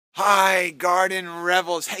Hi, garden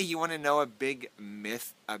rebels. Hey, you want to know a big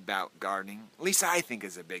myth about gardening? At least I think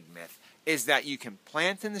is a big myth, is that you can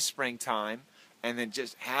plant in the springtime and then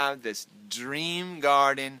just have this dream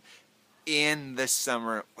garden in the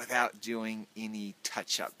summer without doing any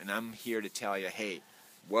touch-up. And I'm here to tell you, hey,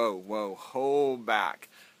 whoa, hold back.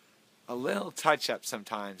 A little touch-up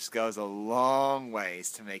sometimes goes a long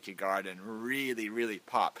ways to make your garden really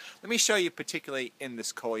pop. Let me show you particularly in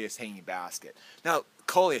this Coleus hanging basket. Now,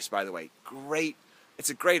 Coleus, by the way, it's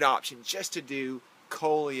a great option just to do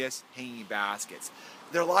Coleus hanging baskets.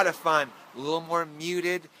 They're a lot of fun, a little more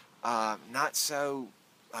muted, not so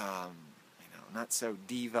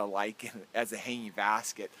diva-like as a hanging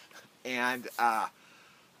basket, and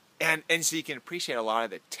so you can appreciate a lot of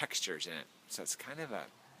the textures in it. So it's kind of a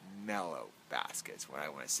mellow basket is what I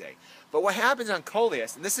want to say. But what happens on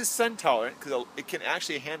Coleus, and this is sun tolerant because it can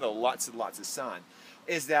actually handle lots and lots of sun,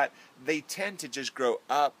 is that they tend to just grow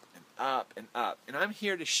up and up and up. And I'm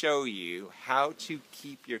here to show you how to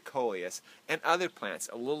keep your Coleus and other plants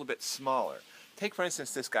a little bit smaller. Take for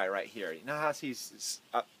instance this guy right here. You know how he's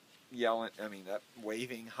up up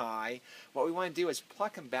waving high? What we want to do is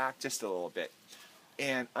pluck him back just a little bit.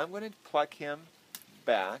 And I'm going to pluck him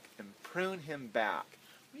back and prune him back.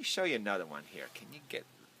 Let me show you another one here. Can you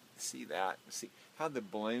see that? See how the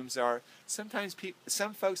blooms are? Sometimes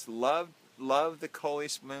some folks love the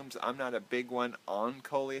Coleus blooms. I'm not a big one on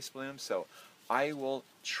Coleus blooms, so I will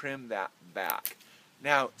trim that back.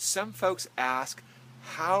 Now, some folks ask,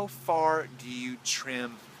 how far do you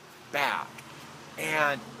trim back?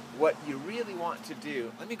 And what you really want to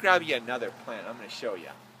do, let me grab you another plant. I'm going to show you.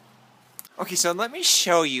 Okay, so let me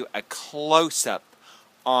show you a close-up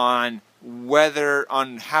on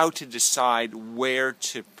how to decide where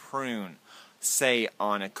to prune, say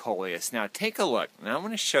on a Coleus. Now take a look. Now I'm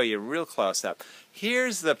going to show you real close up.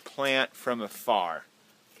 Here's the plant from afar.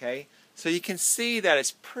 Okay, so you can see that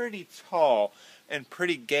it's pretty tall and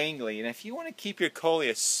pretty gangly. And if you want to keep your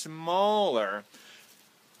Coleus smaller,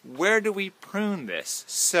 where do we prune this?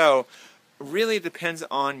 So really depends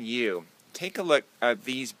on you. Take a look at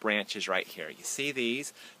these branches right here. You see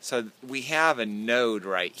these? So we have a node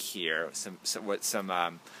right here, some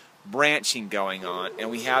branching going on, and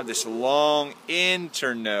we have this long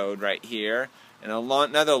internode right here, and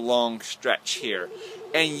another long stretch here.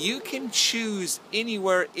 And you can choose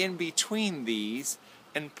anywhere in between these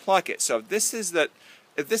and pluck it. So if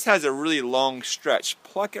this has a really long stretch,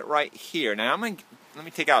 pluck it right here. Now let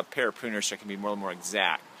me take out a pair of pruners so I can be more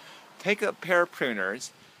exact. Take a pair of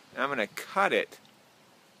pruners. I'm going to cut it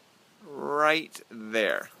right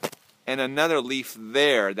there. And another leaf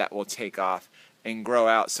there that will take off and grow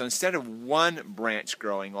out. So instead of one branch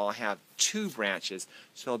growing, I'll have two branches.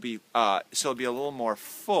 So it'll be a little more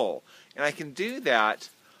full. And I can do that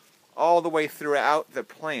all the way throughout the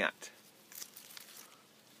plant.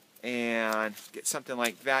 And get something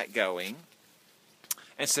like that going.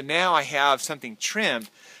 And so now I have something trimmed.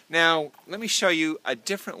 Now let me show you a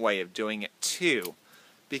different way of doing it too.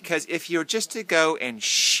 Because if you're just to go and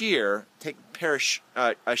shear, take a pair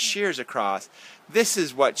of shears across, this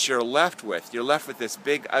is what you're left with. You're left with this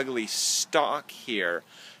big ugly stalk here.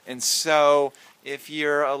 And so if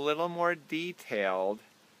you're a little more detailed,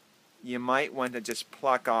 you might want to just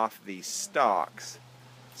pluck off these stalks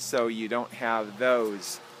so you don't have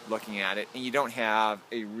those looking at it, and you don't have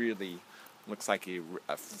a really, looks like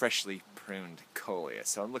a freshly pruned Coleus.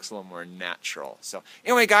 So it looks a little more natural. So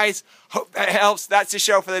anyway, guys, hope that helps. That's the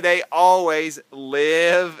show for the day. Always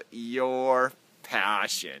live your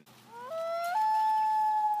passion.